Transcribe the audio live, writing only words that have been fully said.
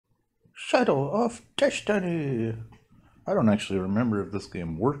Shadow of Destiny. I don't actually remember if this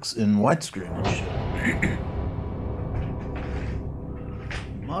game works in widescreen and shit.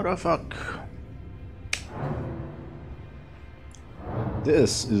 Motherfuck.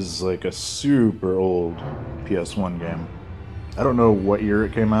 This is like a super old PS1 game. I don't know what year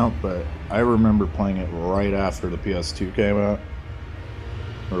it came out, but I remember playing it right after the PS2 came out.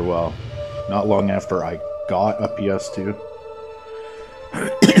 Or well, not long after I got a PS2.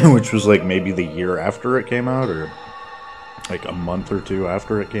 Which was like maybe the year after it came out, or like a month or two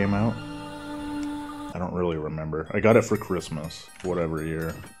after it came out. I don't really remember. I got it for Christmas, whatever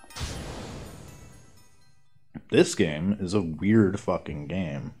year. This game is a weird fucking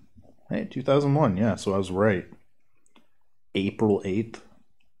game. Hey, 2001, yeah, so I was right. April 8th.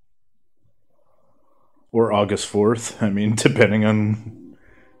 Or August 4th. I mean, depending on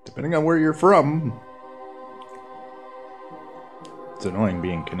where you're from. It's annoying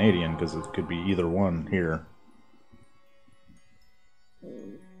being Canadian because it could be either one here.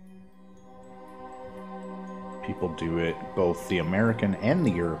 People do it both the American and the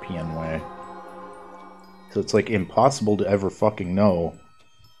European way. So it's like impossible to ever fucking know.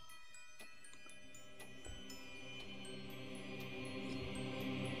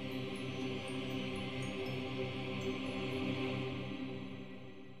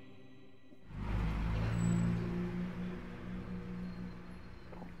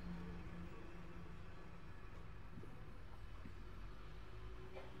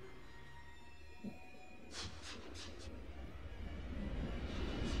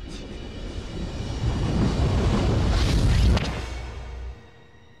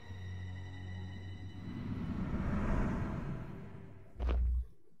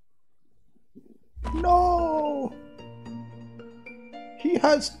 No! He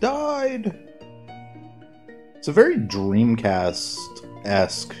has died! It's a very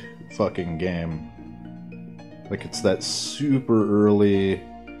Dreamcast-esque fucking game. Like, it's that super early...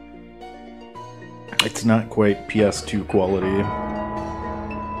 It's not quite PS2 quality.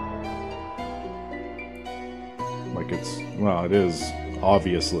 Like, it's... Well, it is,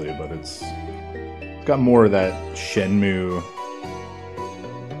 obviously, but it's got more of that Shenmue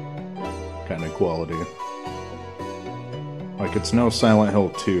kind of quality. Like, it's no Silent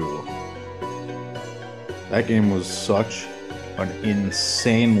Hill 2. That game was such an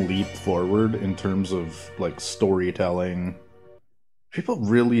insane leap forward in terms of, like, storytelling. People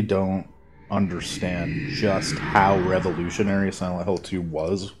really don't understand just how revolutionary Silent Hill 2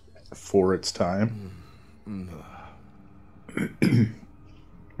 was for its time.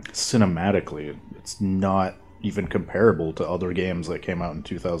 Cinematically, it's not even comparable to other games that came out in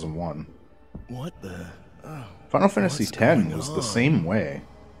 2001. What the? Oh, Final Fantasy X was the same way.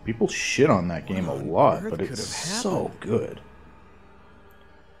 People shit on that game a lot, but it's so good.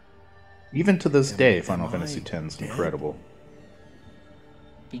 Even to this day, Final Fantasy X is incredible.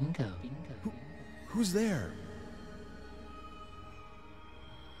 Bingo. Who's there?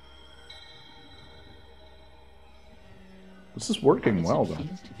 This is working well, though.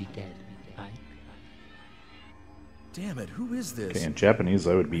 Damn it, who is this? Okay, in Japanese,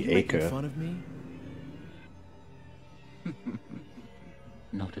 that would be making Eika. fun of me?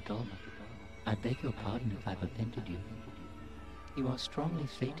 Not at all. I beg your pardon if I've offended you. You are strongly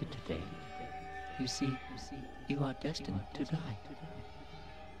fated today. You see, you are destined to die.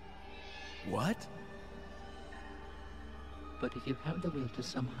 What? But if you have the will to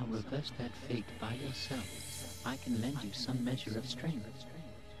somehow reverse that fate by yourself, I can lend you some measure of strength.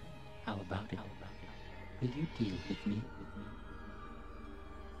 How about it? Will you deal with me?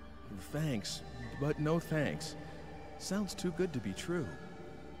 Thanks, but no thanks. Sounds too good to be true.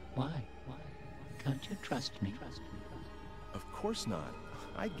 Why? Can't you trust me? Of course not.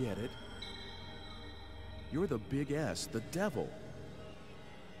 I get it. You're the big S, the devil.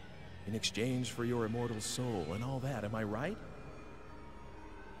 In exchange for your immortal soul and all that, am I right?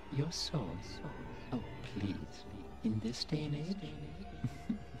 Your soul? Oh, please. In this day and age?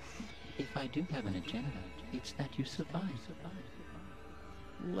 If I do have an agenda, it's that you survive.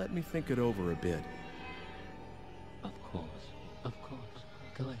 Let me think it over a bit. Of course.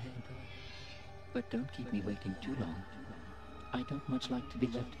 Go ahead. But don't keep me waiting too long. I don't much like to be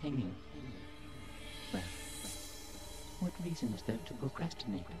left hanging. Well, what reason is there to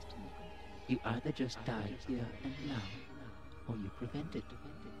procrastinate? You either just die here and now, or you prevent it.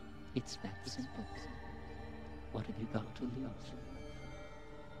 It's that simple. What have you got to lose?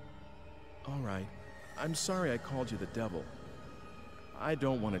 All right. I'm sorry I called you the devil. I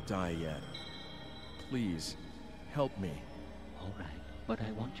don't want to die yet. Please, help me. All right. But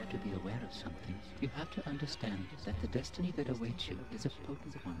I want you to be aware of something. You have to understand that the destiny that awaits you is a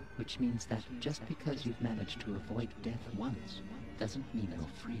potent one, which means that just because you've managed to avoid death once, doesn't mean you're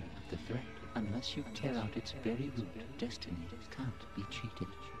free of the threat. Unless you tear out its very root, destiny can't be cheated.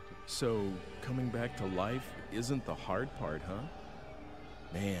 So, coming back to life isn't the hard part, huh?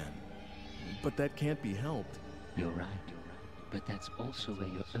 Man, but that can't be helped. You're right. But that's also where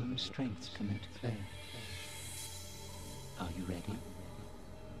your own strengths come into play. Are you ready?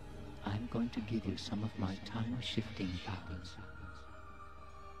 I'm going to give you some of my time-shifting powers.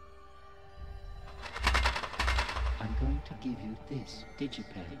 I'm going to give you this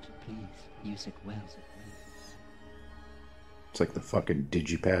digipad. Please, use it well. It's like the fucking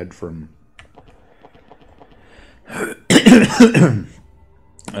digipad from...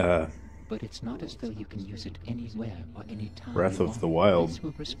 But it's not as though you can use it anywhere or anytime. Breath of the Wild. This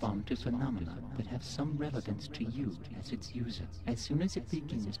will respond to phenomena that have some relevance to you as its user. As soon as it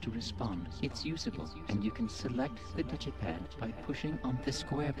begins to respond, it's usable, and you can select the digipad by pushing on the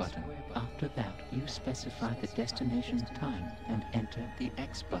square button. After that, you specify the destination time and enter the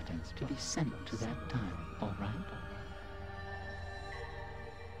X button to be sent to that time, alright?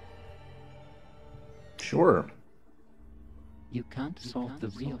 Sure. You can't solve the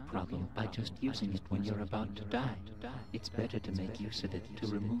real problem by just using it when you're about to die. It's better to make use of it to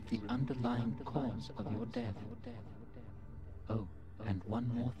remove the underlying cause of your death. Oh, and one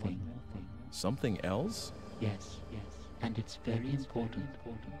more thing. Something else? Yes. And it's very important.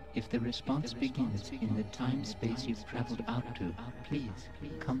 If the response begins in the time-space you've traveled out to, please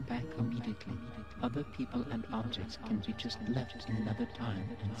come back immediately. Other people and objects can be just left in another time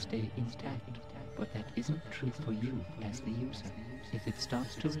and stay intact. But that isn't true for you as the user. If it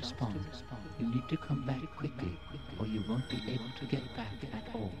starts to respond, you need to come back quickly, or you won't be able to get back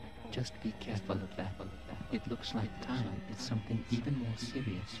at all. Just be careful of that. It looks like time is something even more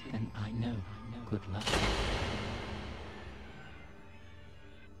serious than I know. Good luck.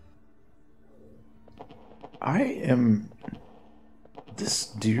 This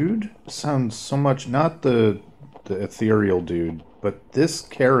dude sounds so much... Not the ethereal dude, but this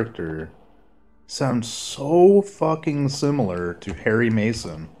character sounds so fucking similar to Harry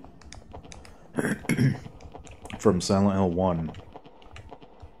Mason from Silent Hill 1.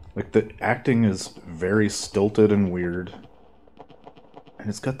 Like, the acting is very stilted and weird, and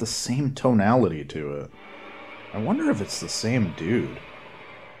it's got the same tonality to it. I wonder if it's the same dude.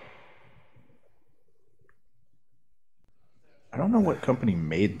 I don't know what company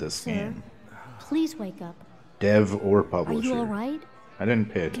made this game. Please wake up. Dev or Are publisher. you alright? I didn't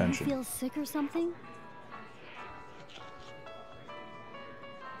pay Do you attention. feel sick or something?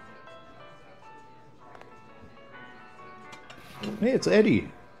 Hey, it's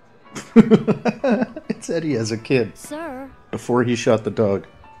Eddie. It's Eddie as a kid, Sir? before he shot the dog.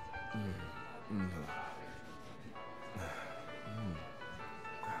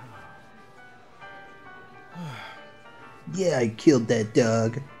 Yeah, I killed that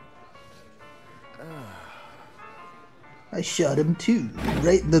dog. I shot him too,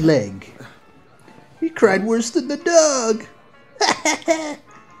 right in the leg. He cried worse than the dog.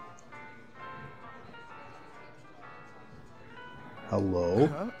 Hello?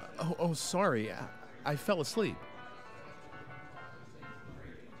 Huh? Oh, sorry. I fell asleep.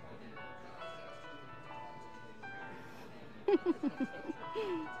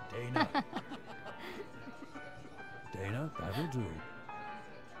 Dana. Dana, that'll do.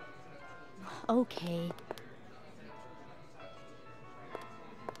 Okay.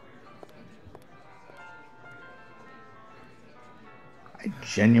 I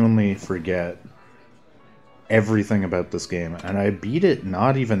genuinely forget everything about this game, and I beat it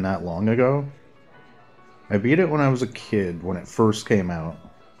not even that long ago. I beat it when I was a kid, when it first came out,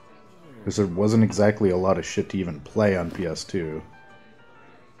 because there wasn't exactly a lot of shit to even play on PS2.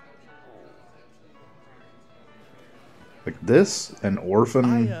 Like this, and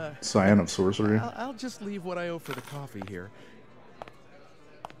Orphan, Scion of Sorcery. I'll just leave what I owe for the coffee here.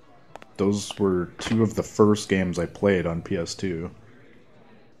 Those were two of the first games I played on PS2.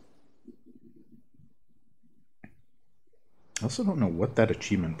 I also don't know what that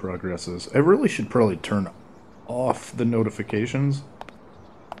achievement progress is. I really should probably turn off the notifications.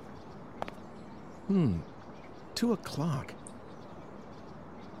 2 o'clock.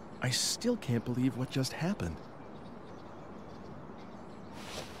 I still can't believe what just happened.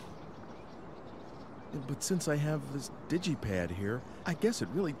 But since I have this digipad here, I guess it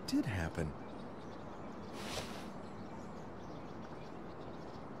really did happen.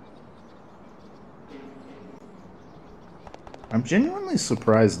 I'm genuinely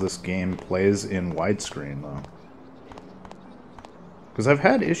surprised this game plays in widescreen, though. Because I've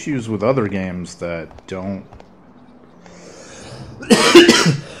had issues with other games that don't...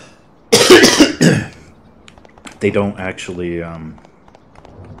 they don't actually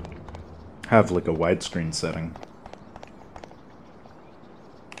have like a widescreen setting.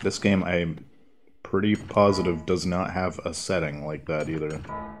 This game, I'm pretty positive, does not have a setting like that either.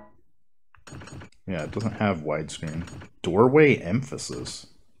 Yeah, it doesn't have widescreen. Doorway emphasis.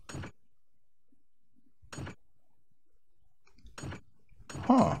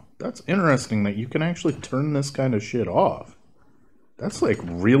 Huh, that's interesting that you can actually turn this kind of shit off. That's like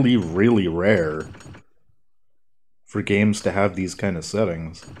really, really rare for games to have these kind of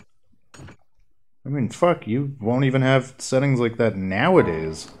settings. I mean, fuck, you won't even have settings like that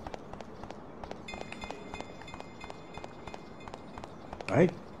nowadays. I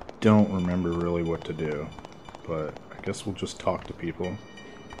don't remember really what to do, but I guess we'll just talk to people.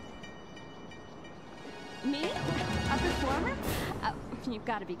 Me? A performer? You've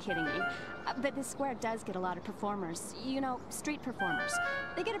got to be kidding me. But this square does get a lot of performers. You know, street performers.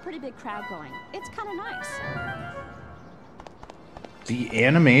 They get a pretty big crowd going. It's kind of nice. The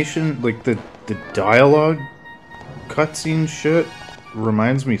animation, like the dialogue cutscene shit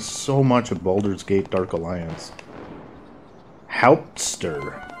reminds me so much of Baldur's Gate Dark Alliance.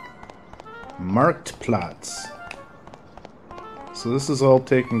 Hauptster. Marktplatz. So this is all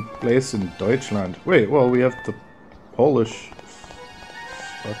taking place in Deutschland. Wait, well, we have the Polish...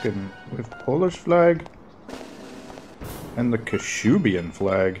 we have Polish flag. And the Kashubian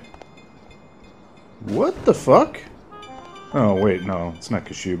flag. What the fuck? Oh, wait, no, it's not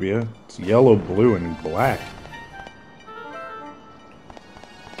Kashubia. It's yellow, blue, and black.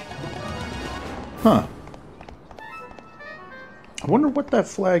 Huh. I wonder what that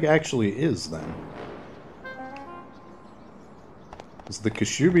flag actually is, then. Is the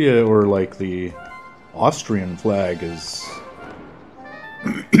Kashubia, or like the Austrian flag, is...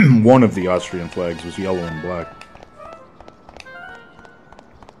 one of the Austrian flags was yellow and black.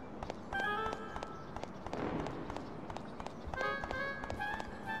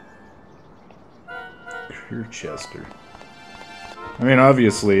 Chester. I mean,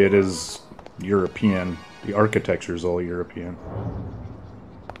 obviously it is European. The architecture is all European.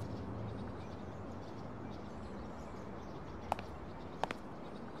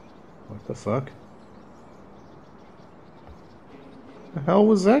 What the fuck? The hell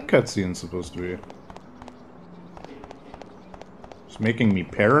was that cutscene supposed to be? It's making me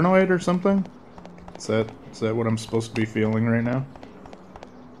paranoid or something? Is that what I'm supposed to be feeling right now?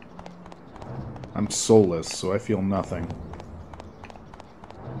 I'm soulless, so I feel nothing.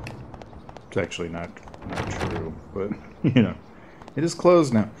 It's actually not true, but, you know. It is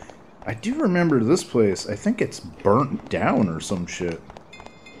closed now. I do remember this place. I think it's burnt down or some shit.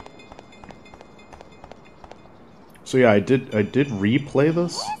 So yeah, I did replay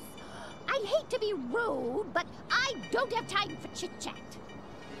this. I hate to be rude, but I don't have time for chit-chat.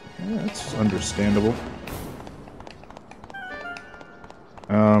 Yeah, that's understandable.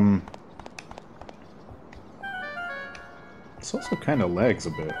 This also kind of lags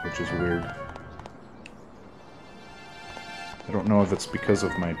a bit, which is weird. I don't know if it's because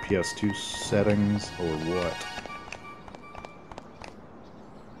of my PS2 settings or what.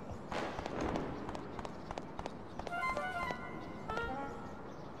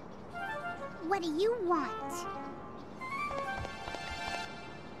 What do you want?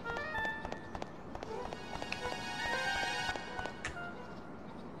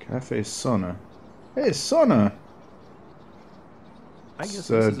 Cafe Sona. Hey, Sona! I guess It's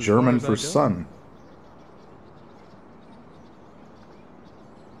this is as German far for as I go. sun.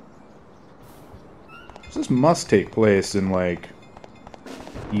 This must take place in, like,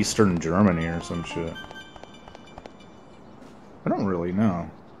 Eastern Germany or some shit. I don't really know.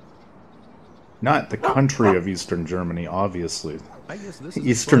 Not the country of Eastern Germany, obviously. I guess this is as far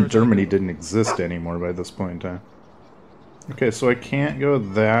Eastern as I Germany go. didn't exist anymore by this point in time. Okay, so I can't go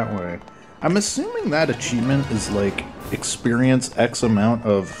that way. I'm assuming that achievement is like experience X amount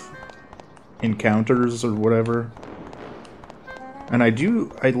of encounters or whatever. And I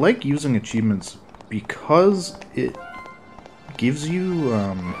like using achievements because it gives you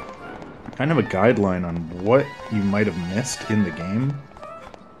kind of a guideline on what you might have missed in the game.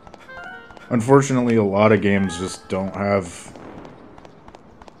 Unfortunately, a lot of games just don't have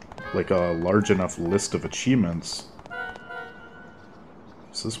like a large enough list of achievements.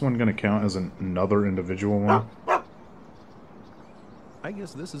 Is this one gonna count as another individual one? I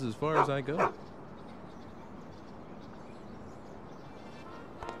guess this is as far as I go.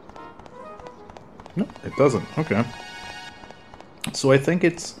 No, it doesn't. Okay. So I think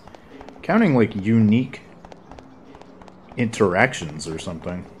it's counting like unique interactions or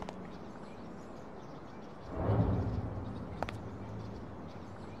something.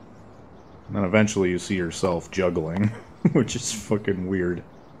 And then eventually you see yourself juggling, which is fucking weird.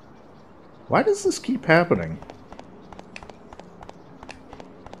 Why does this keep happening?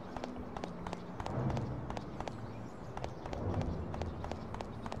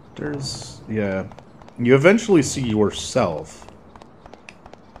 Yeah. You eventually see yourself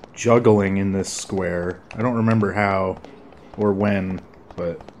juggling in this square. I don't remember how or when,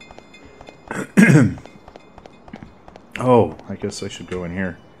 but... Oh, I guess I should go in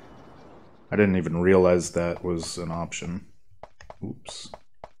here. I didn't even realize that was an option. Oops.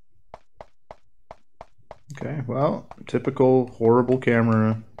 Okay, well, typical horrible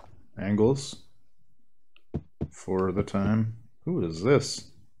camera angles for the time. Who is this?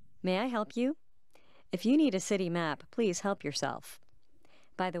 May I help you? If you need a city map, please help yourself.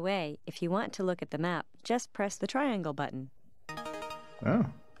 By the way, if you want to look at the map, just press the triangle button. Oh,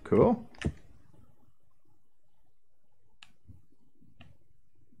 cool.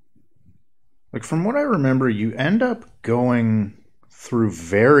 Like, from what I remember, you end up going through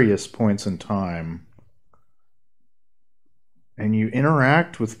various points in time, and you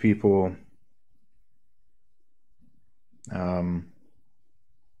interact with people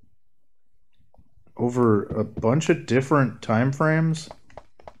over a bunch of different time frames.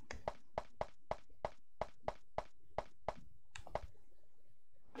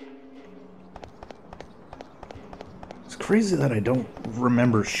 It's crazy that I don't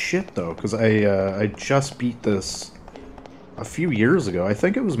remember shit though, because I just beat this a few years ago. I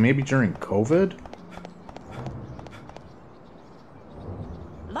think it was maybe during COVID.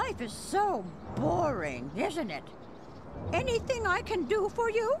 Life is so boring, isn't it? Anything I can do for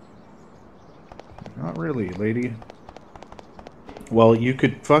you? Not really, lady. Well, you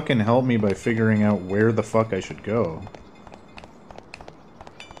could fucking help me by figuring out where the fuck I should go.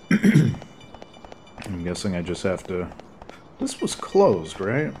 I'm guessing I just have to... This was closed,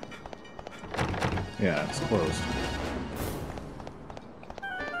 right? Yeah, it's closed.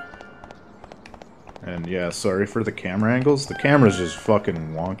 And yeah, sorry for the camera angles. The camera's just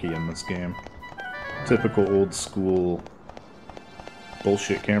fucking wonky in this game. Typical old school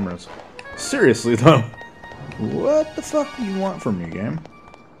bullshit cameras. Seriously though, what the fuck do you want from me, game?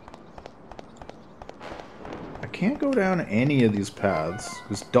 I can't go down any of these paths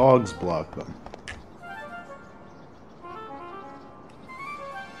because dogs block them.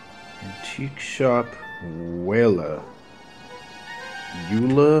 Antique shop, Wela.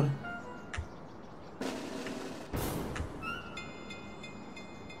 Eula?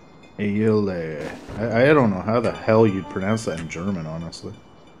 Eule. I don't know how the hell you'd pronounce that in German, honestly.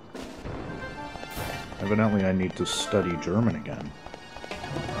 Evidently I need to study German again.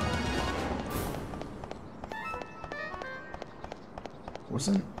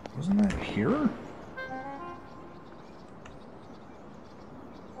 Wasn't that here?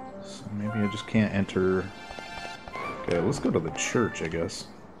 So maybe I just can't enter... Okay, let's go to the church, I guess.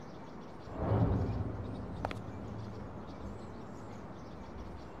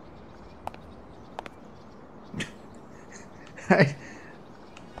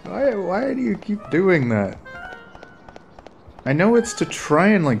 Why do you keep doing that? I know it's to try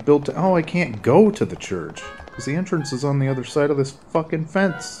and, like, build... Oh, I can't go to the church. Because the entrance is on the other side of this fucking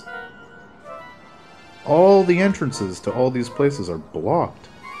fence. All the entrances to all these places are blocked.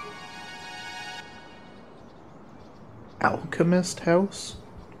 Alchemist house?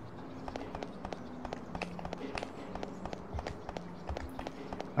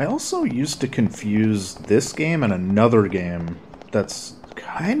 I also used to confuse this game and another game that's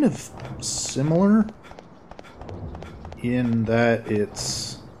kind of similar in that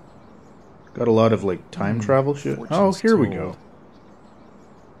it's got a lot of like time travel shit. Oh, here we go.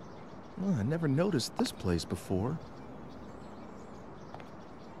 Well, I never noticed this place before.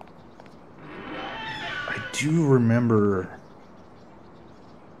 I do remember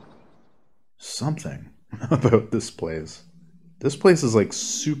something about this place. This place is like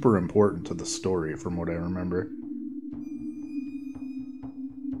super important to the story from what I remember.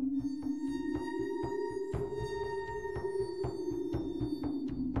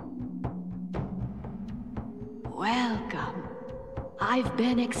 Welcome. I've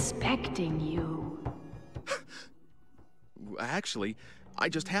been expecting you. Actually, I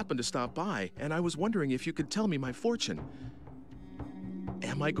just happened to stop by, and I was wondering if you could tell me my fortune.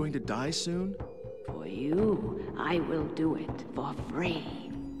 Am I going to die soon? For you, I will do it for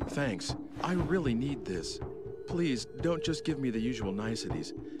free. Thanks. I really need this. Please, don't just give me the usual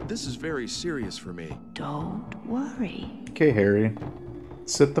niceties. This is very serious for me. Don't worry. Okay, Harry.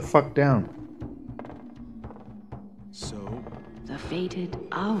 Sit the fuck down. So? The fated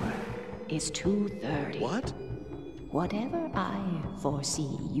hour is 2:30. What? Whatever I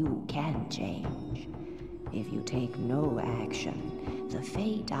foresee, you can change. If you take no action, the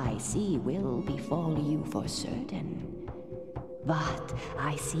fate I see will befall you for certain. But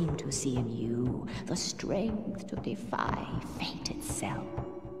I seem to see in you the strength to defy fate itself.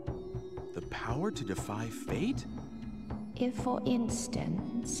 The power to defy fate? If, for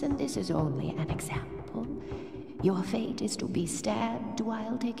instance, and this is only an example, your fate is to be stabbed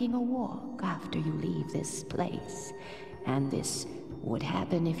while taking a walk after you leave this place, and this would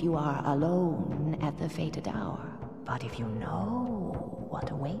happen if you are alone at the fated hour. But if you know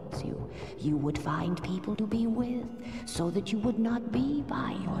what awaits you, you would find people to be with, so that you would not be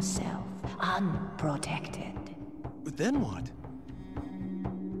by yourself, unprotected. Then what?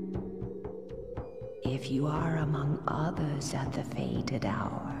 If you are among others at the fated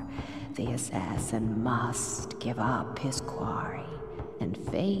hour, the assassin must give up his quarry, and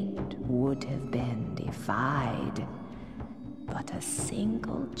fate would have been defied. But a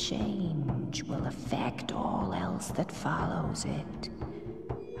single change will affect all else that follows it.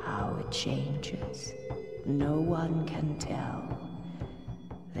 How it changes, no one can tell.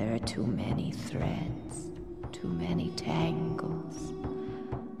 There are too many threads, too many tangles.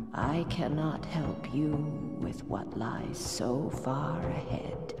 I cannot help you with what lies so far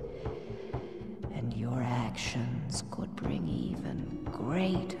ahead, and your actions could bring even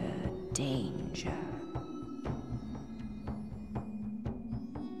greater danger.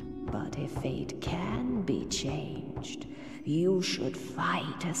 But if fate can be changed, you should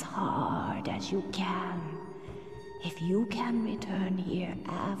fight as hard as you can. If you can return here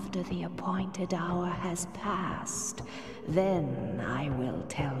after the appointed hour has passed, then I will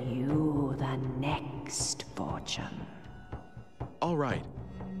tell you the next fortune. All right.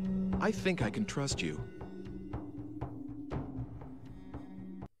 I think I can trust you.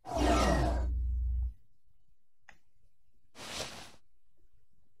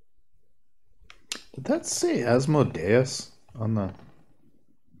 Did that say Asmodeus on the... What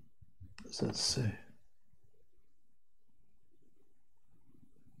does that say?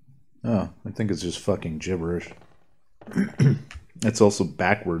 Oh, I think it's just fucking gibberish. It's also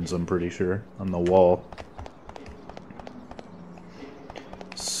backwards, I'm pretty sure, on the wall.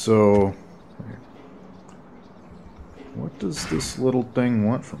 So... what does this little thing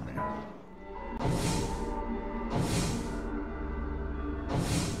want from me?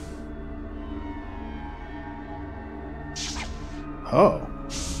 Oh.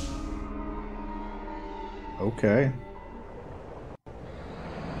 Okay.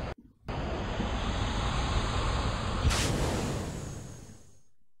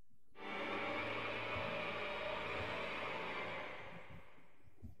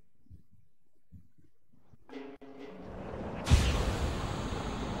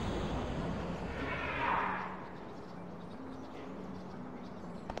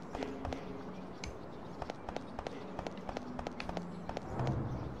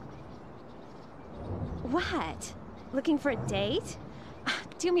 What? Looking for a date?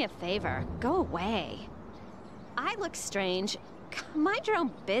 Do me a favor. Go away. I look strange. Mind your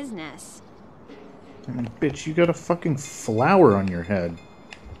own business. I mean, bitch, you got a fucking flower on your head.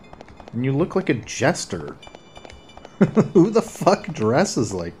 And you look like a jester. Who the fuck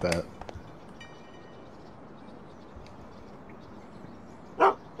dresses like that?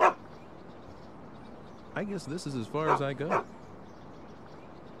 I guess this is as far as I go.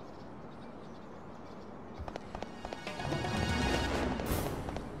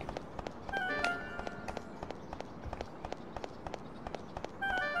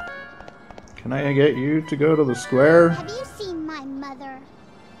 Can I get you to go to the square? Have you seen my mother?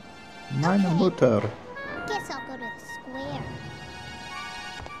 Meine Mutter. Guess I'll go to the square.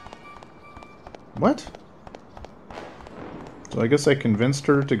 What? So I guess I convinced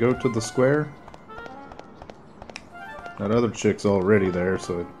her to go to the square? That other chick's already there,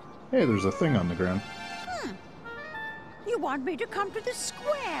 so... Hey, there's a thing on the ground. You want me to come to the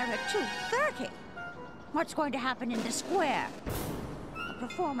square at 2:30? What's going to happen in the square? A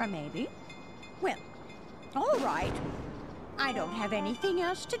performer, maybe? Well, all right. I don't have anything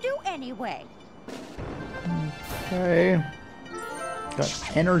else to do anyway. Okay.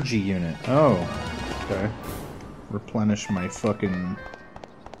 Got energy unit. Oh. Okay. Replenish my fucking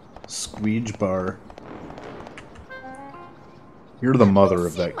squeege bar. You're the mother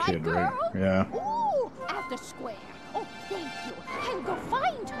of that kid, right? Yeah. Ooh, at the square. Oh, thank you. I'll go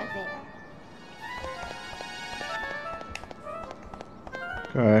find her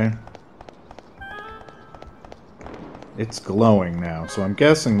there. Okay. It's glowing now, so I'm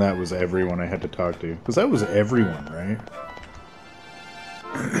guessing that was everyone I had to talk to. Because that was everyone, right?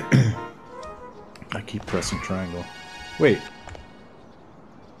 I keep pressing triangle. Wait.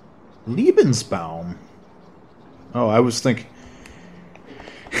 Lebensbaum? Oh, I was thinking...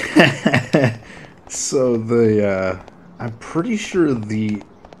 So I'm pretty sure the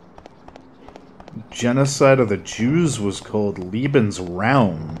genocide of the Jews was called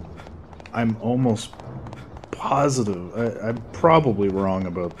Lebensraum. I'm almost positive. I'm probably wrong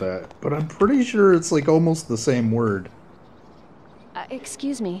about that, but I'm pretty sure it's like almost the same word.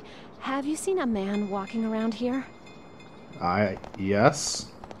 Excuse me, have you seen a man walking around here? Yes.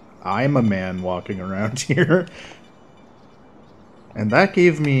 I'm a man walking around here. And that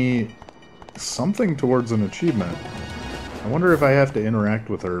gave me something towards an achievement. I wonder if I have to interact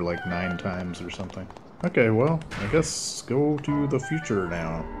with her like 9 times or something. Okay, well, I guess go to the future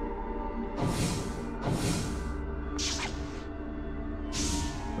now.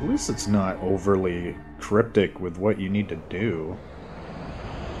 At least it's not overly cryptic with what you need to do.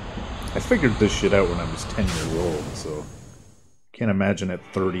 I figured this shit out when I was 10 years old, so can't imagine at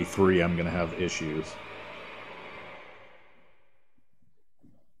 33 I'm gonna have issues.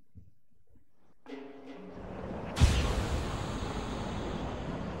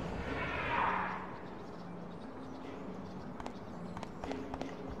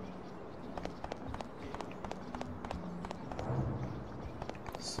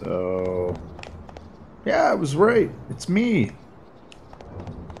 So... yeah, I was right. It's me.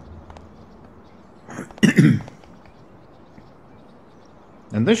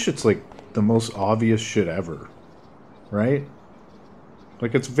 And this shit's like the most obvious shit ever. Right?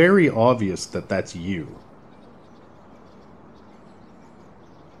 Like, it's very obvious that that's you.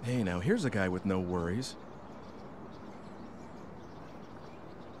 Hey, now here's a guy with no worries.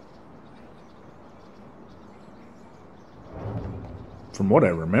 From what I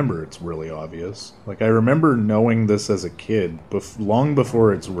remember, it's really obvious. Like, I remember knowing this as a kid, long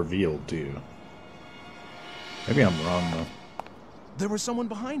before it's revealed to you. Maybe I'm wrong, though. There was someone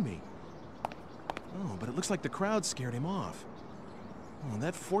behind me. Oh, but it looks like the crowd scared him off. Oh,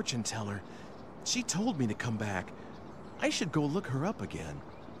 that fortune teller. She told me to come back. I should go look her up again.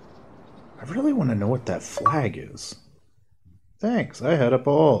 I really want to know what that flag is. Thanks, I had a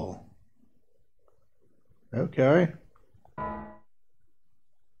ball. Okay.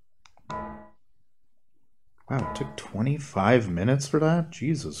 Wow, it took 25 minutes for that?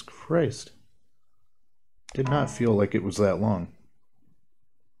 Jesus Christ. Did not feel like it was that long.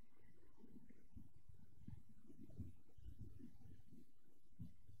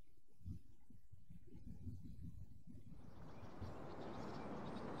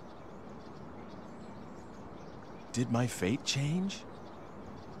 Did my fate change?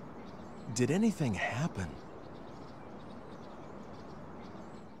 Did anything happen?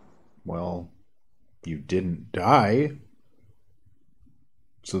 Well, you didn't die.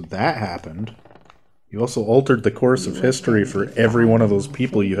 So that happened. You also altered the course of history for every one of those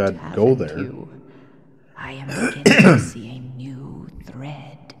people you had go there. I am beginning to see a new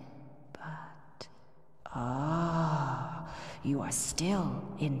thread, but... you are still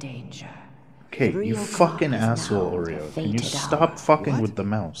in danger. Okay, you fucking asshole, Oreo. Can you stop fucking with the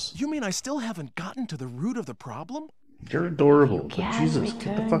mouse? You mean I still haven't gotten to the root of the problem? You're adorable, but Jesus,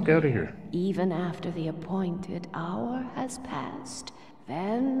 get the fuck out of here. Even after the appointed hour has passed,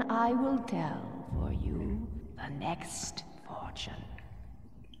 then I will tell for you the next fortune.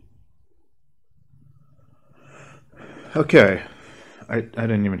 Okay. I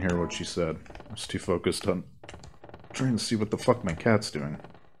didn't even hear what she said. I was too focused on trying to see what the fuck my cat's doing.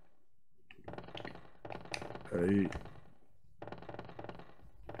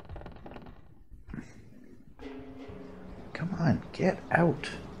 Come on, get out.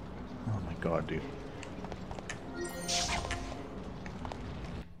 Oh my god, dude.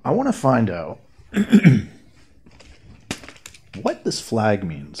 I want to find out what this flag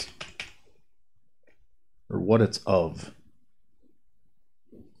means. Or what it's of.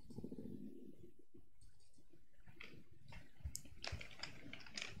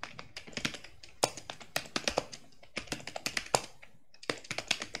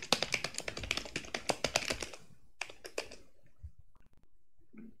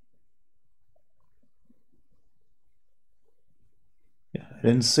 I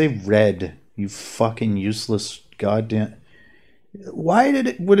didn't say red, you fucking useless goddamn... Why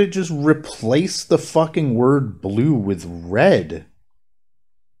would it just replace the fucking word blue with red?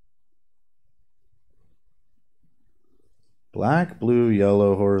 Black, blue,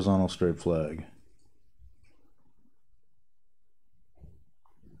 yellow, horizontal straight flag.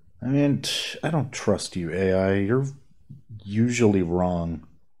 I mean, I don't trust you, AI. You're usually wrong.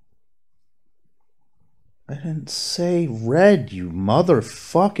 I didn't say red, you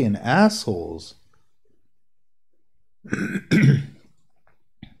motherfucking assholes.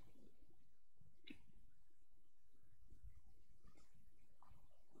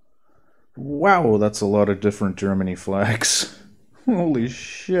 Wow, that's a lot of different Germany flags. Holy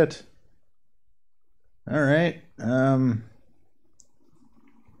shit. Alright,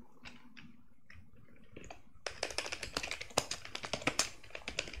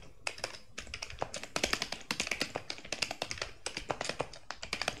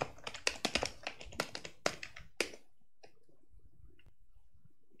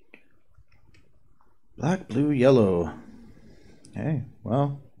 black, blue, yellow. Hey,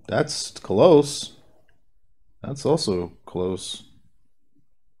 well, that's close. That's also close.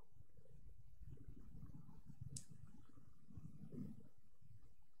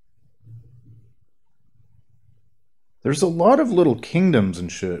 There's a lot of little kingdoms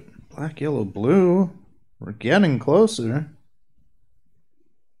and shit. Black, yellow, blue. We're getting closer.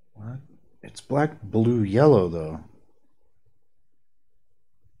 What? It's black, blue, yellow, though.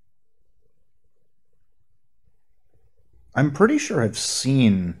 I'm pretty sure I've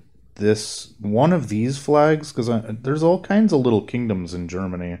seen this one of these flags because there's all kinds of little kingdoms in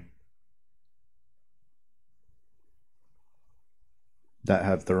Germany that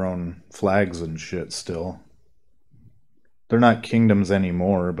have their own flags and shit still. They're not kingdoms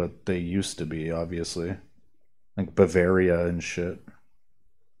anymore, but they used to be, obviously. Like Bavaria and shit.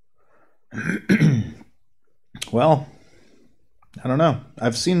 Well, I don't know.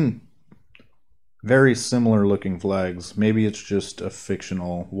 I've seen very similar looking flags. Maybe it's just a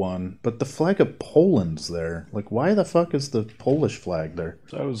fictional one. But the flag of Poland's there. Like, why the fuck is the Polish flag there?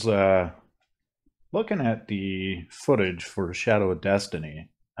 So I was looking at the footage for Shadow of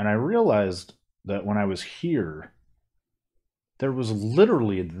Destiny, and I realized that when I was here, there was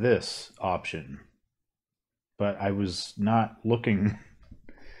literally this option, but I was not looking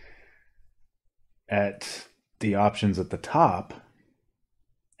at the options at the top,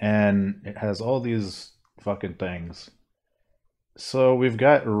 and it has all these fucking things. So we've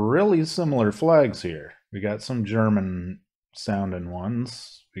got really similar flags here. We got some German sounding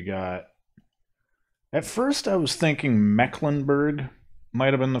ones. We got... At first I was thinking Mecklenburg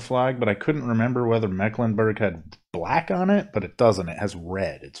might have been the flag, but I couldn't remember whether Mecklenburg had black on it, but it doesn't. It has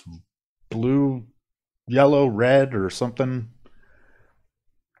red. It's blue, yellow, red, or something.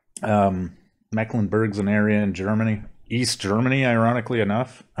 Mecklenburg's an area in Germany. East Germany, ironically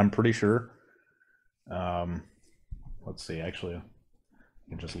enough. I'm pretty sure. Let's see, actually. I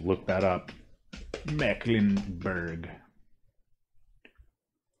can just look that up. Mecklenburg.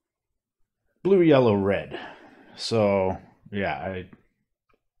 Blue, yellow, red. So, yeah,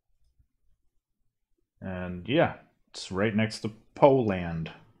 and yeah, it's right next to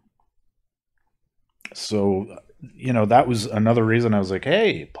Poland. So, you know, that was another reason I was like,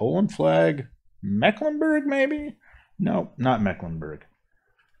 hey, Poland flag, Mecklenburg maybe? No, not Mecklenburg.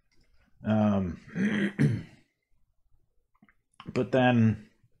 But then,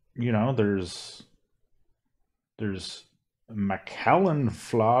 you know, there's Macallan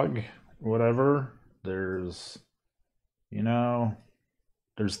flag, whatever. There's, you know,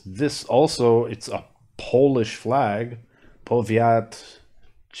 there's this also. It's a Polish flag, Powiat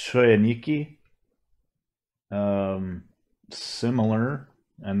Chojniki. Similar.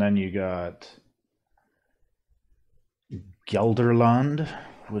 And then you got Gelderland,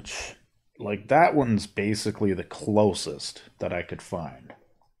 which, like, that one's basically the closest that I could find.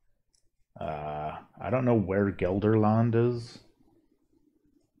 I don't know where Gelderland is.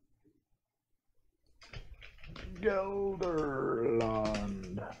 Gelderland.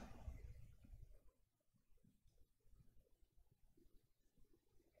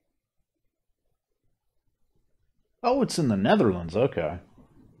 Oh, it's in the Netherlands. Okay.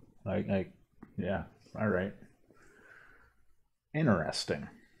 Yeah. All right. Interesting.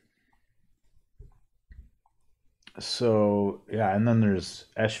 So, yeah, and then there's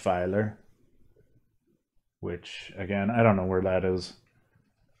Eschweiler, which, again, I don't know where that is.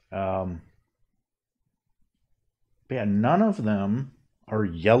 But yeah, none of them are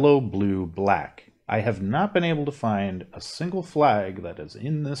yellow, blue, black. I have not been able to find a single flag that is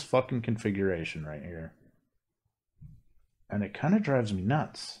in this fucking configuration right here. And it kind of drives me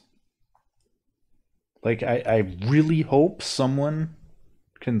nuts. Like, I really hope someone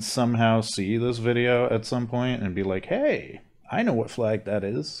can somehow see this video at some point and be like, hey, I know what flag that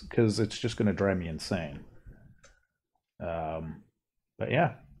is, because it's just going to drive me insane. But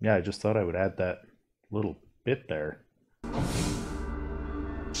yeah, I just thought I would add that little bit there.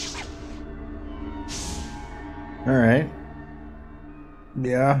 All right.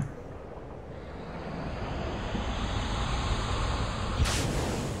 Yeah.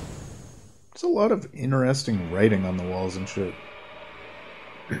 There's a lot of interesting writing on the walls and shit.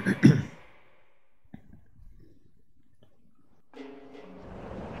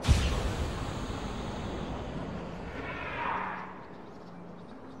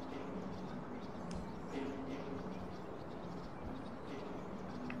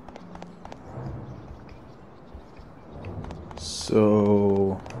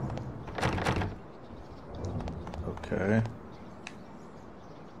 So... Okay.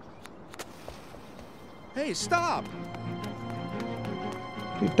 Hey, stop!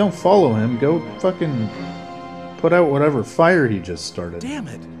 Dude, don't follow him. Go fucking put out whatever fire he just started. Damn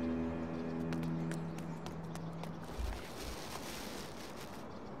it!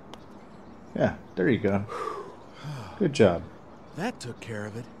 Yeah, there you go. Good job. That took care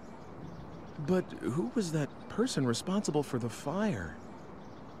of it. But who was that person responsible for the fire?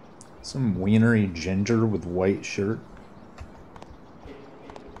 Some wienery ginger with white shirt.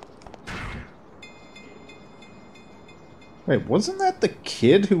 Wait, wasn't that the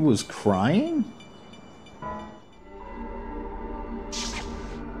kid who was crying?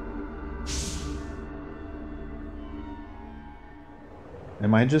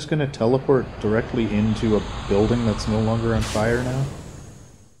 Am I just gonna teleport directly into a building that's no longer on fire now?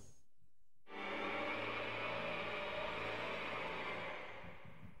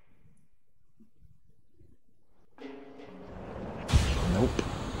 Nope.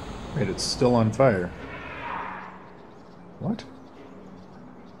 Wait, it's still on fire. What?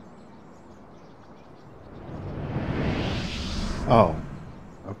 Oh.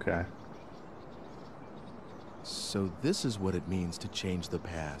 Okay. So this is what it means to change the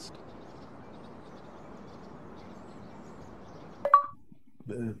past.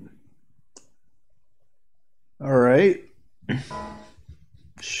 Alright.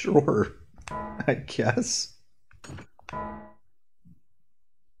 Sure. I guess.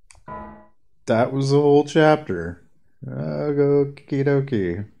 That was the whole chapter. Okie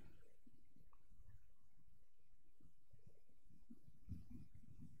dokie.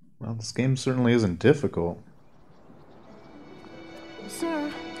 Well, this game certainly isn't difficult.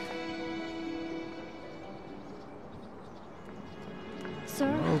 Sir?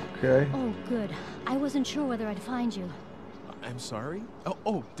 Sir? Okay. Oh, good. I wasn't sure whether I'd find you. I'm sorry?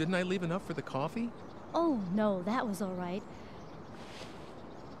 Oh, didn't I leave enough for the coffee? Oh, no, that was all right.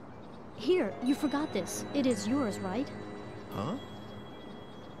 Here, you forgot this. It is yours, right? Huh?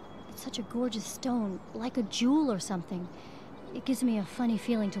 It's such a gorgeous stone, like a jewel or something. It gives me a funny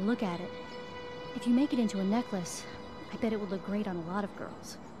feeling to look at it. If you make it into a necklace, I bet it would look great on a lot of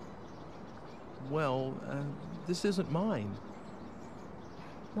girls. Well, this isn't mine.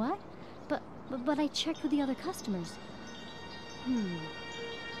 What? But I checked with the other customers.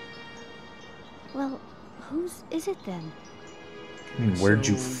 Well, whose is it then? I mean, where'd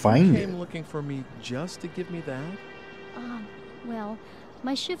you So find you it? came looking for me just to give me that? Well,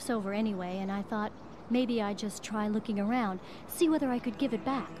 my shift's over anyway, and I thought maybe I'd just try looking around, see whether I could give it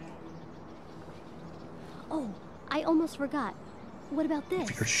back. Oh, I almost forgot. What about this?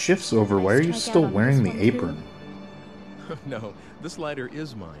 If your shift's over, why are you still wearing the apron? No, this lighter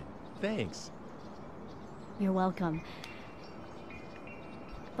is mine. Thanks. You're welcome.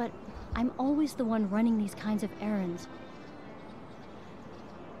 But I'm always the one running these kinds of errands.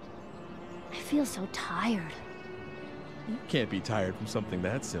 I feel so tired. You can't be tired from something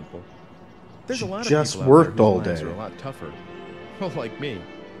that simple. There's She a lot of just people worked out all there whose lives day. are a lot tougher. Well, like me.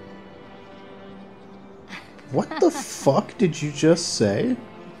 What the fuck did you just say?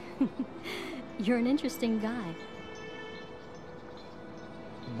 You're an interesting guy.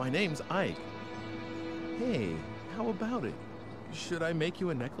 My name's Ike. Hey, how about it? Should I make you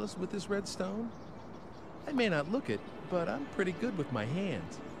a necklace with this red stone? I may not look it, but I'm pretty good with my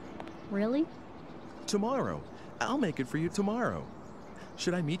hands. Really? Tomorrow. I'll make it for you tomorrow.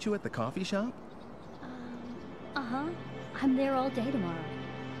 Should I meet you at the coffee shop? Uh-huh. I'm there all day tomorrow.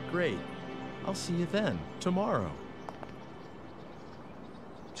 Great. I'll see you then, tomorrow.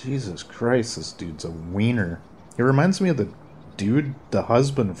 Jesus Christ, this dude's a wiener. He reminds me of the dude, the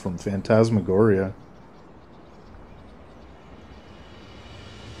husband from Phantasmagoria.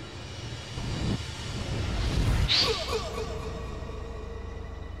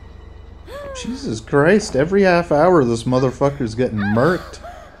 Jesus Christ, every half hour this motherfucker's getting murked.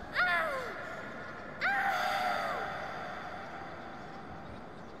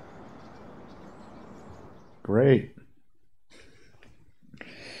 Great.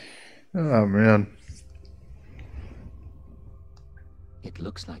 Oh, man. It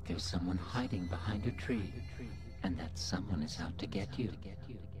looks like there's someone hiding behind a tree. and that someone is out to get you.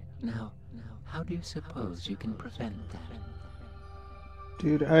 Now, how do you suppose you can prevent that?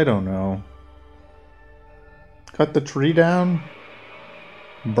 Dude, I don't know. Cut the tree down?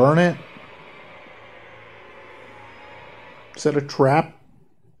 Burn it? Set a trap?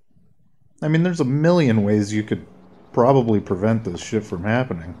 I mean, there's a million ways you could probably prevent this shit from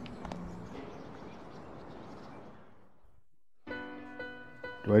happening.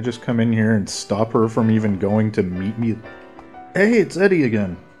 Do I just come in here and stop her from even going to meet me? Hey, it's Eddie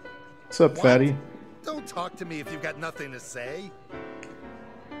again. What's up, fatty? Don't talk to me if you've got nothing to say.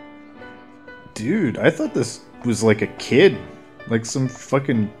 Dude, I thought this was like a kid. Like some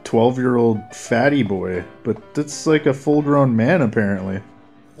fucking 12-year-old fatty boy. But that's like a full-grown man, apparently.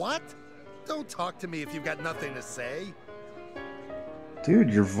 What? Don't talk to me if you've got nothing to say. Dude,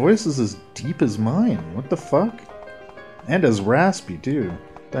 your voice is as deep as mine. What the fuck? And as raspy, too.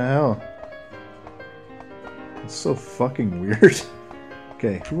 What the hell? It's so fucking weird.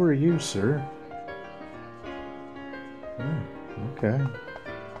 Okay, who are you, sir? Oh, okay.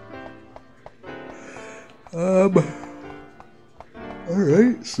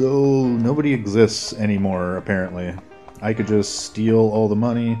 Alright, so nobody exists anymore, apparently. I could just steal all the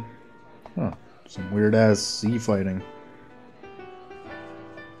money. Huh, some weird-ass sea fighting.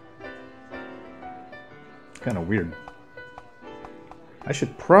 Kind of weird. I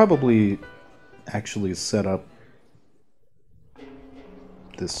should probably actually set up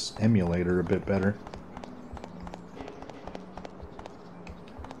this emulator a bit better.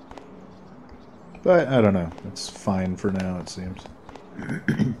 But I don't know. It's fine for now, it seems.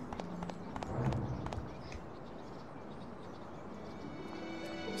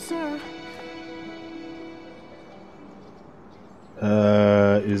 Sir.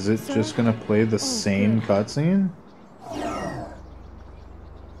 Is it just gonna play the same cutscene?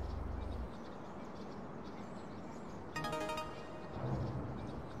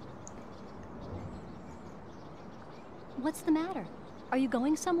 What's the matter? Are you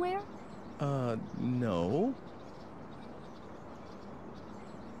going somewhere? No.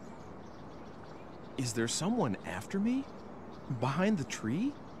 Is there someone after me? Behind the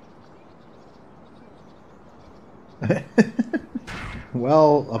tree?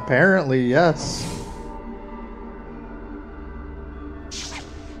 Well, apparently, yes.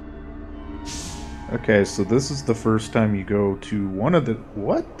 Okay, so this is the first time you go to one of the...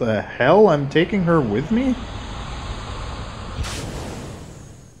 What the hell? I'm taking her with me?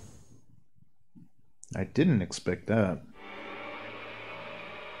 I didn't expect that.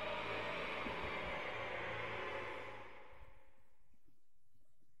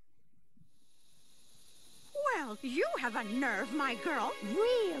 Well, you have a nerve, my girl.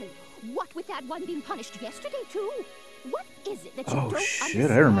 Really? What with that one being punished yesterday, too? What is it that you Oh don't shit,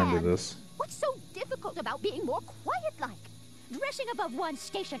 understand? I remember this. What's so difficult about being more quiet-like? Dressing above one's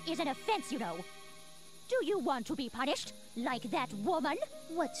station is an offense, you know. Do you want to be punished, like that woman?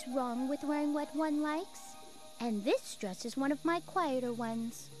 What's wrong with wearing what one likes? And this dress is one of my quieter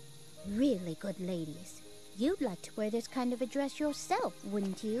ones. Really good ladies. You'd like to wear this kind of a dress yourself,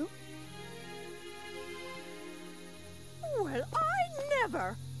 wouldn't you? Well, I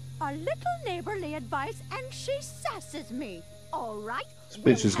never. A little neighborly advice, and she sasses me. All right. This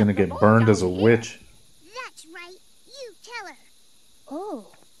bitch is gonna get burned as a witch. That's right. You tell her. Oh,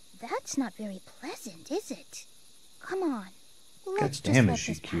 that's not very pleasant, is it? Come on. Let's God damn, just let is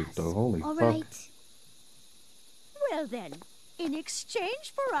she this cute pass. though, holy All fuck. right. Well then, in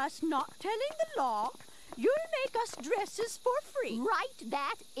exchange for us not telling the law, you'll make us dresses for free. Right,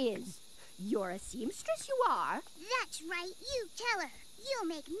 that is. You're a seamstress, you are. That's right. You tell her. You'll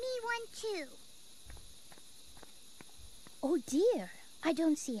make me one too. Oh dear. I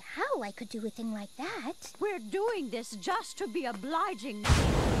don't see how I could do a thing like that. We're doing this just to be obliging.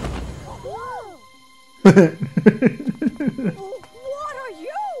 Whoa! What are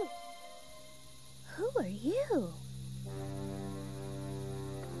you? Who are you?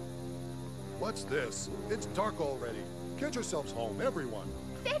 What's this? It's dark already. Get yourselves home, everyone.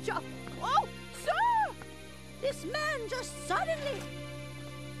 Fetch up! Oh, sir! This man just suddenly...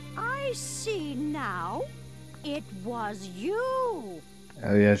 I see now. It was you.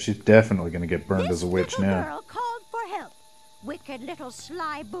 Oh yeah, she's definitely gonna get burned as a witch little now. girl called for help. Wicked little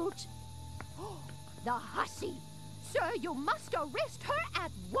sly boot. The hussy. Sir, you must arrest her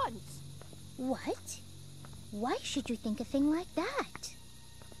at once. What? Why should you think a thing like that?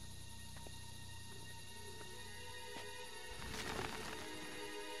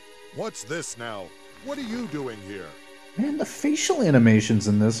 What's this now? What are you doing here? Man, the facial animations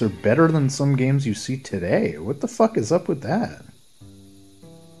in this are better than some games you see today. What the fuck is up with that?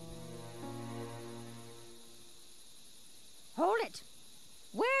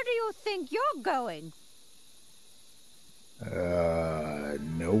 you think you're going?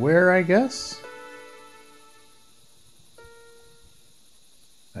 Nowhere, I guess?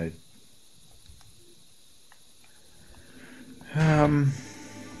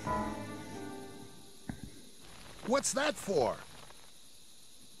 What's that for?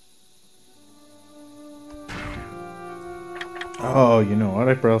 Oh, you know what?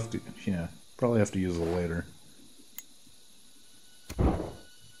 I probably have to use it later.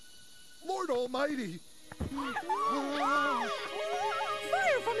 Lord Almighty! Fire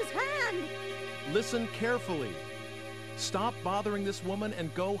from his hand! Listen carefully. Stop bothering this woman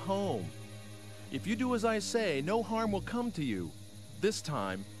and go home. If you do as I say, no harm will come to you. This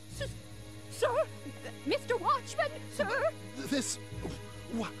time. Sir? Mr. Watchman, sir? This...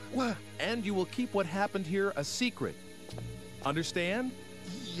 what? And you will keep what happened here a secret. Understand?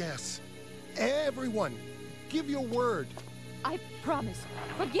 Yes. Everyone, give your word. I promise.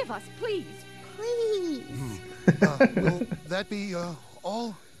 Forgive us, please. Please. Will that be,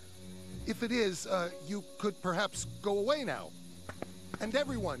 all? If it is, you could perhaps go away now. And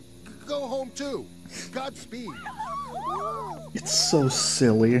everyone, go home too. Godspeed. It's so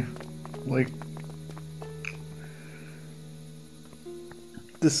silly. Like,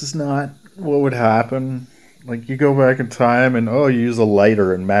 this is not what would happen. Like, you go back in time and, oh, you use a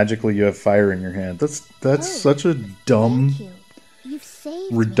lighter and magically you have fire in your hand. That's such a dumb, You've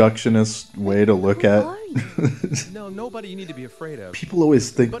saved reductionist way to look at. No, nobody you need to be afraid of. People always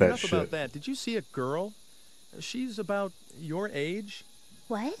think but that enough shit. about that. Did you see a girl? She's about your age.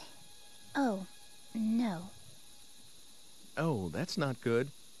 What? Oh, no. Oh, that's not good.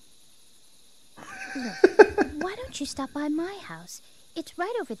 Look, why don't you stop by my house? It's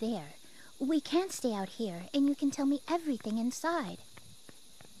right over there. We can't stay out here, and you can tell me everything inside.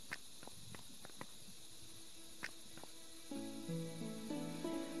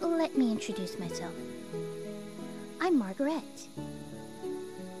 Let me introduce myself. I'm Margaret.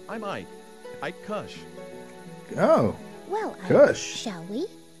 I'm Ike. Ike Kush. Oh. Well, Kush. Shall we?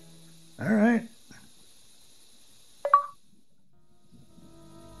 All right.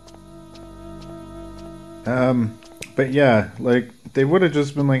 But yeah, like, they would have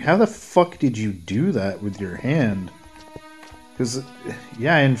just been like, how the fuck did you do that with your hand? Because,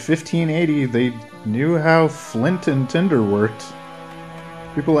 yeah, in 1580, they knew how flint and tinder worked.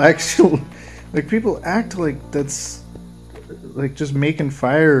 People actually, like, people act like that's, like, just making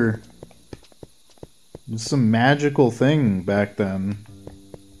fire was some magical thing back then.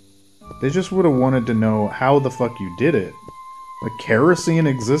 They just would have wanted to know how the fuck you did it. Like, kerosene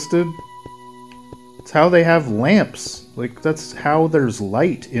existed? It's how they have lamps. Like, that's how there's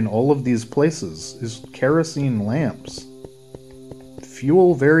light in all of these places, is kerosene lamps.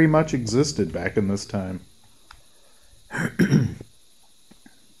 Fuel very much existed back in this time.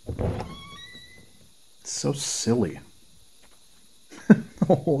 It's so silly.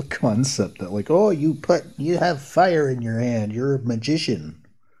 The whole concept that, like, oh, you have fire in your hand, you're a magician.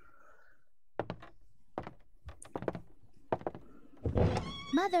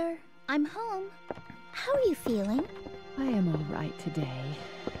 Mother, I'm home. How are you feeling? I am all right today.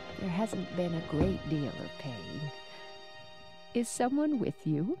 There hasn't been a great deal of pain. Is someone with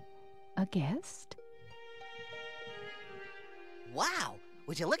you? A guest? Wow!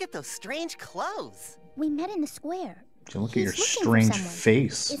 Would you look at those strange clothes? We met in the square. Would you look at He's your looking for strange someone.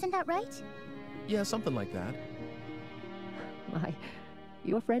 face? Isn't that right? Yeah, something like that.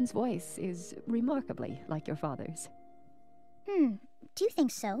 Your friend's voice is remarkably like your father's. Do you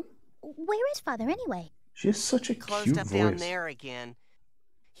think so? Where is Father anyway? She has such a Closed cute up voice. down there again.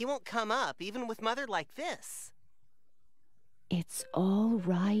 He won't come up, even with Mother like this. It's all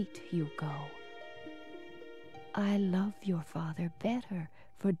right, Hugo. I love your father better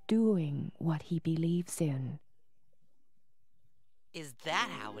for doing what he believes in. Is that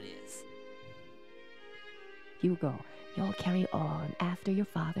how it is? Hugo, you'll carry on after your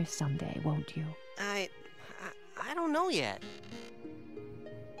father someday, won't you? I don't know yet.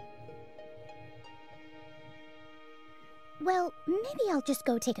 Well, maybe I'll just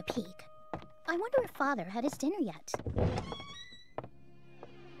go take a peek. I wonder if Father had his dinner yet.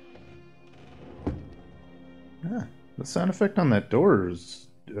 Yeah, the sound effect on that door is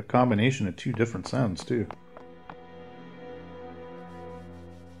a combination of two different sounds, too.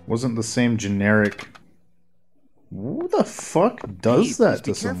 Wasn't the same generic... Who the fuck does that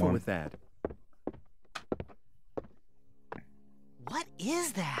to someone? Be careful with that. What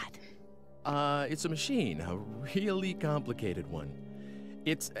is that? It's a machine, a really complicated one.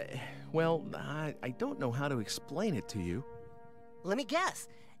 It's, well, I don't know how to explain it to you. Let me guess.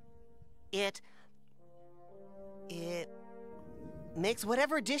 It makes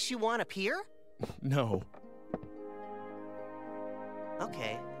whatever dish you want appear? No.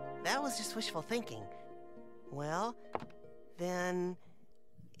 Okay, that was just wishful thinking. Well, then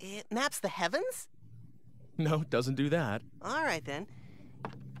it maps the heavens? No, it doesn't do that. All right, then.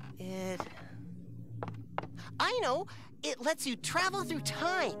 I know! It lets you travel through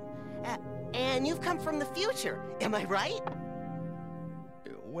time. And you've come from the future, am I right?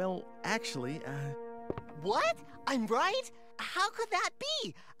 Well, actually, What? I'm right? How could that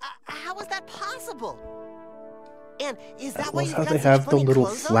be? How is that possible? And is that why love you've how got they such have the funny little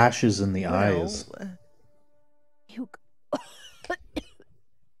clothes on? flashes in the eyes.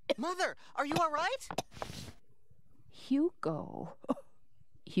 Mother, are you all right? Hugo.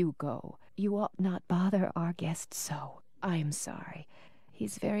 Hugo, you ought not bother our guest so. I'm sorry.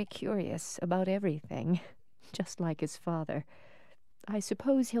 He's very curious about everything, just like his father. I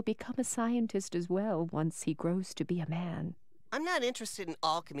suppose he'll become a scientist as well once he grows to be a man. I'm not interested in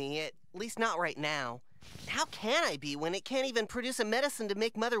alchemy, at least not right now. How can I be when it can't even produce a medicine to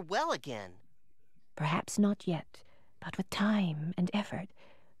make Mother well again? Perhaps not yet, but with time and effort,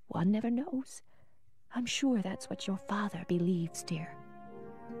 one never knows. I'm sure that's what your father believes, dear.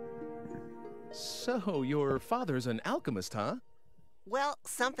 So your father's an alchemist, huh? Well,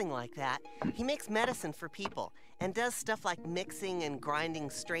 something like that. He makes medicine for people, and does stuff like mixing and grinding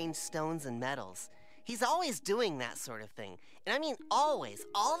strange stones and metals. He's always doing that sort of thing. And I mean always,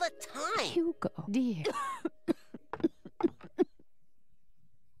 all the time. Hugo, dear.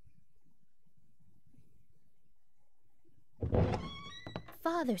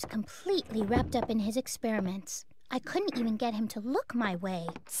 Father's completely wrapped up in his experiments. I couldn't even get him to look my way.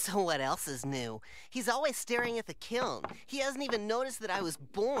 So what else is new? He's always staring at the kiln. He hasn't even noticed that I was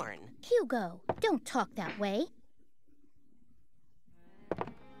born. Hugo, don't talk that way.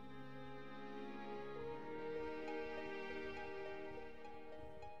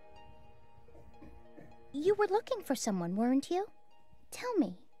 You were looking for someone, weren't you? Tell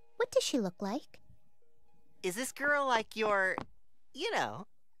me, what does she look like? Is this girl like your, you know?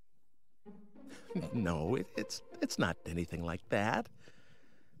 No, it's not anything like that.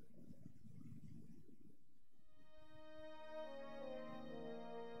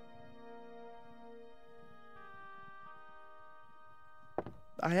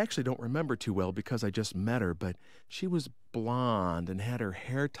 I actually don't remember too well because I just met her, but she was blonde and had her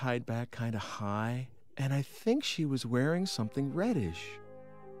hair tied back kind of high, and I think she was wearing something reddish.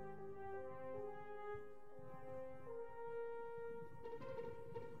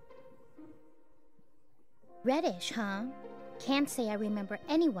 Reddish, huh? Can't say I remember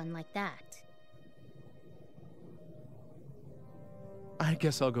anyone like that. I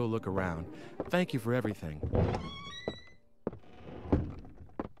guess I'll go look around. Thank you for everything.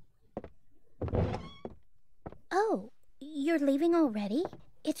 Oh, you're leaving already?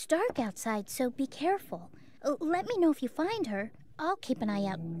 It's dark outside, so be careful. Let me know if you find her. I'll keep an eye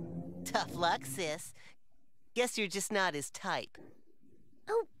out. Tough luck, sis. Guess you're just not his type.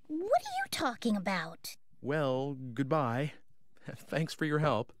 Oh, what are you talking about? Well, goodbye. Thanks for your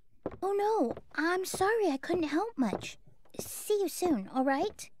help. Oh no, I'm sorry I couldn't help much. See you soon, all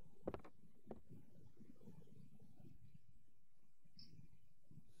right?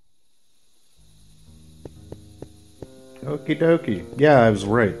 Okie dokie. Yeah, I was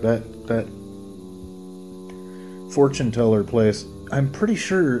right. That fortune teller place, I'm pretty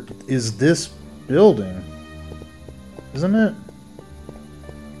sure is this building. Isn't it?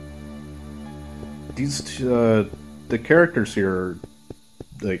 These the characters here are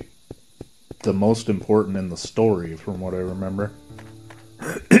like the most important in the story from what I remember.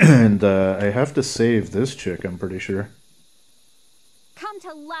 And I have to save this chick, I'm pretty sure. Come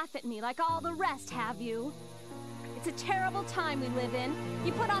to laugh at me like all the rest, have you? It's a terrible time we live in.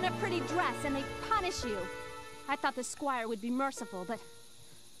 You put on a pretty dress and they punish you. I thought the squire would be merciful, but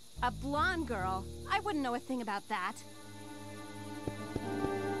a blonde girl? I wouldn't know a thing about that.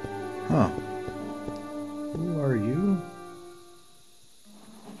 Huh. Who are you?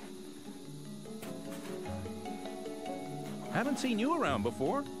 Haven't seen you around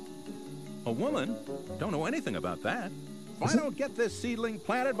before. A woman? Don't know anything about that. If I don't get this seedling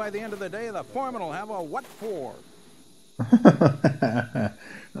planted by the end of the day, the foreman will have a what for?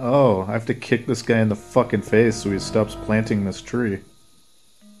 Oh, I have to kick this guy in the fucking face so he stops planting this tree.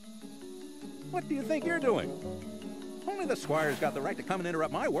 What do you think you're doing? Only the squire's got the right to come and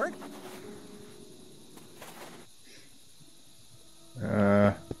interrupt my work.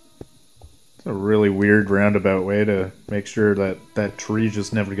 It's a really weird roundabout way to make sure that that tree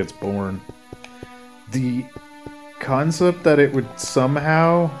just never gets born. The concept that it would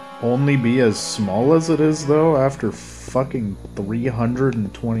somehow only be as small as it is, though, after fucking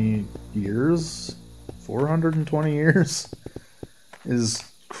 320 years? 420 years? Is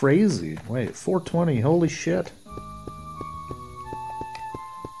crazy. Wait, 420, holy shit.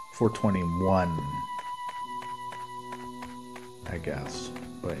 421. I guess.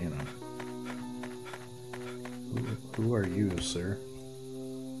 But, you know. Who are you, sir?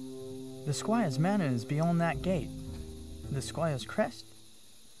 The Squire's manor is beyond that gate. The Squire's crest.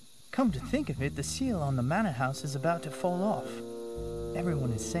 Come to think of it, the seal on the manor house is about to fall off.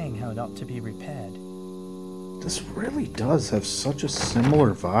 Everyone is saying how it ought to be repaired. This really does have such a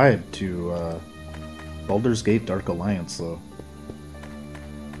similar vibe to Baldur's Gate Dark Alliance, though.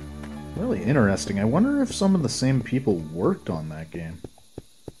 Really interesting. I wonder if some of the same people worked on that game.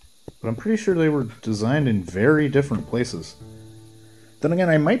 But I'm pretty sure they were designed in very different places. Then again,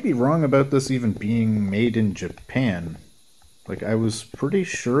 I might be wrong about this even being made in Japan. Like, I was pretty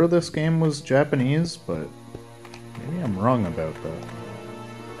sure this game was Japanese, but maybe I'm wrong about that.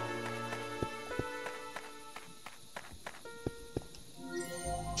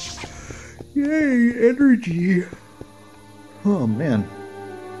 Yay, energy! Oh man.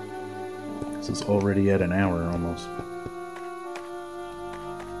 This is already at an hour almost.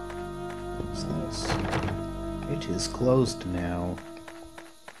 What's this? It is closed now.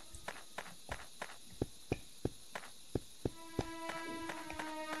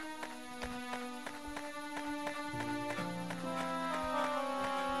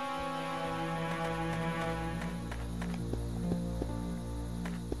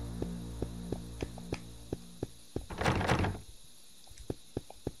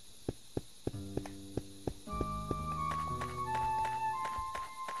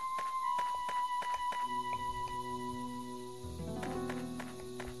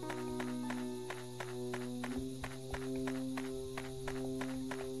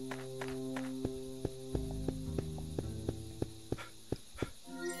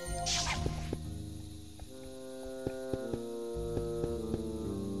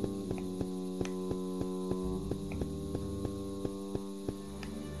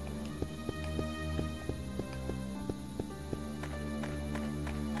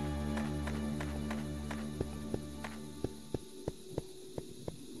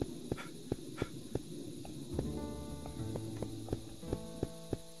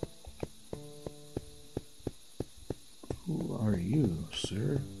 Who are you,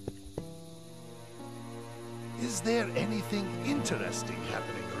 sir? Is there anything interesting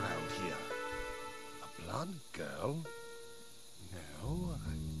happening around here? A blonde girl? No,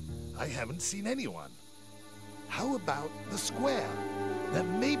 I haven't seen anyone. How about the square? There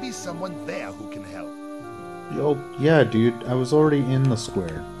may be someone there who can help. Yo, yeah, dude, I was already in the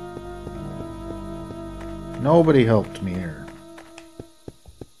square. Nobody helped me here.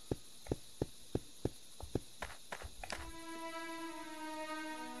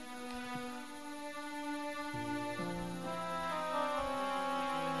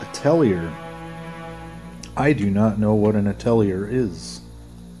 Atelier. I do not know what an atelier is.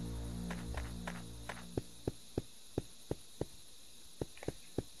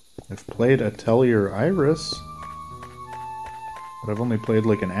 I've played Atelier Iris, but I've only played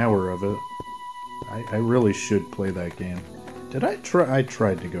like an hour of it. I really should play that game. Did I try? I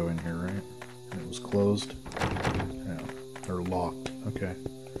tried to go in here, right? And it was closed. Yeah. Or locked. Okay.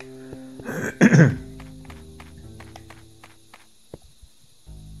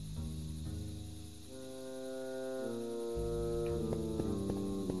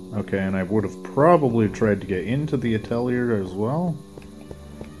 Okay, and I would have probably tried to get into the atelier as well.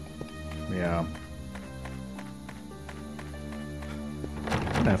 Yeah.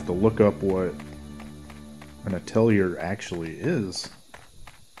 I'm gonna have to look up what an atelier actually is.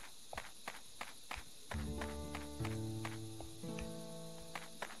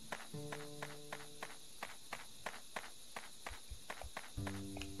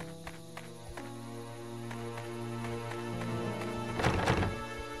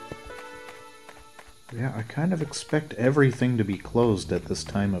 Yeah, I kind of expect everything to be closed at this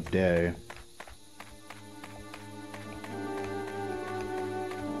time of day.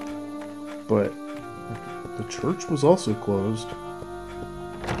 But the church was also closed.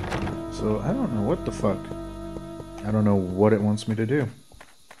 So I don't know what the fuck. I don't know what it wants me to do.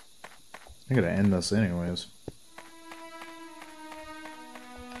 I gotta end this anyways.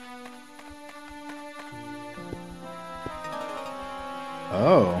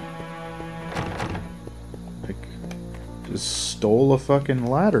 Oh. Just stole a fucking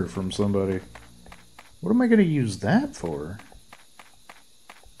ladder from somebody. What am I gonna use that for?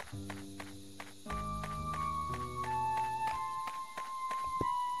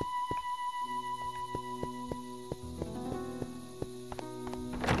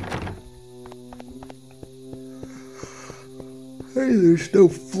 there's no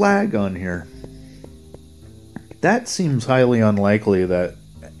flag on here? That seems highly unlikely that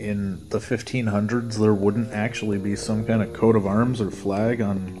in the 1500s there wouldn't actually be some kind of coat of arms or flag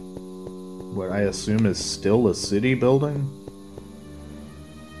on what I assume is still a city building.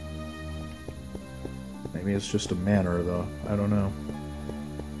 Maybe it's just a manor, though. I don't know.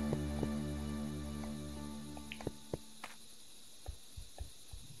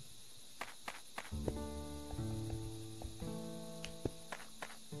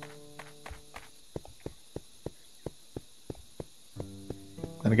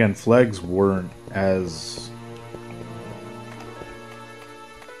 And again, flags weren't as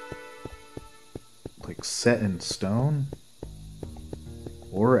like set in stone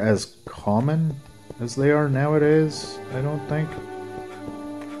or as common as they are nowadays, I don't think.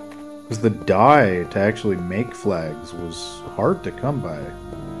 Because the dye to actually make flags was hard to come by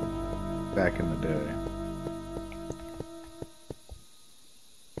back in the day.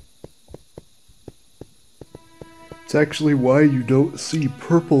 It's actually why you don't see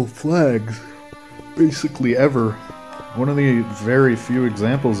purple flags basically ever. One of the very few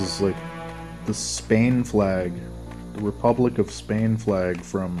examples is like the Spain flag, the Republic of Spain flag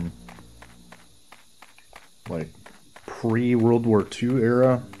from like pre-World War II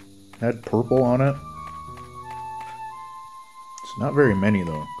era had purple on it. It's not very many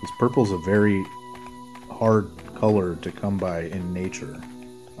though, because purple's a very hard color to come by in nature.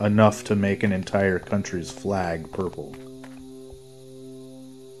 Enough to make an entire country's flag purple.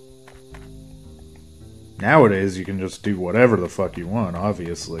 Nowadays, you can just do whatever the fuck you want,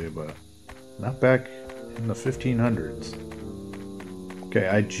 obviously, but not back in the 1500s. Okay,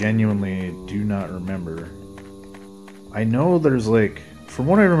 I genuinely do not remember. I know there's like, from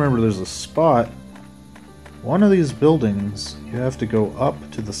what I remember, there's a spot. One of these buildings, you have to go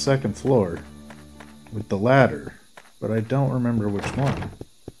up to the second floor with the ladder, but I don't remember which one.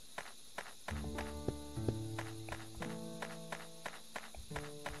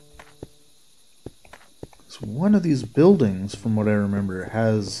 One of these buildings, from what I remember,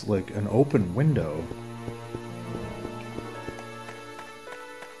 has like an open window.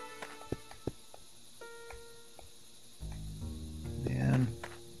 Man,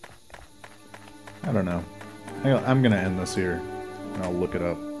 I don't know. I'm gonna end this here, and I'll look it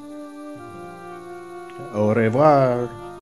up. Au revoir.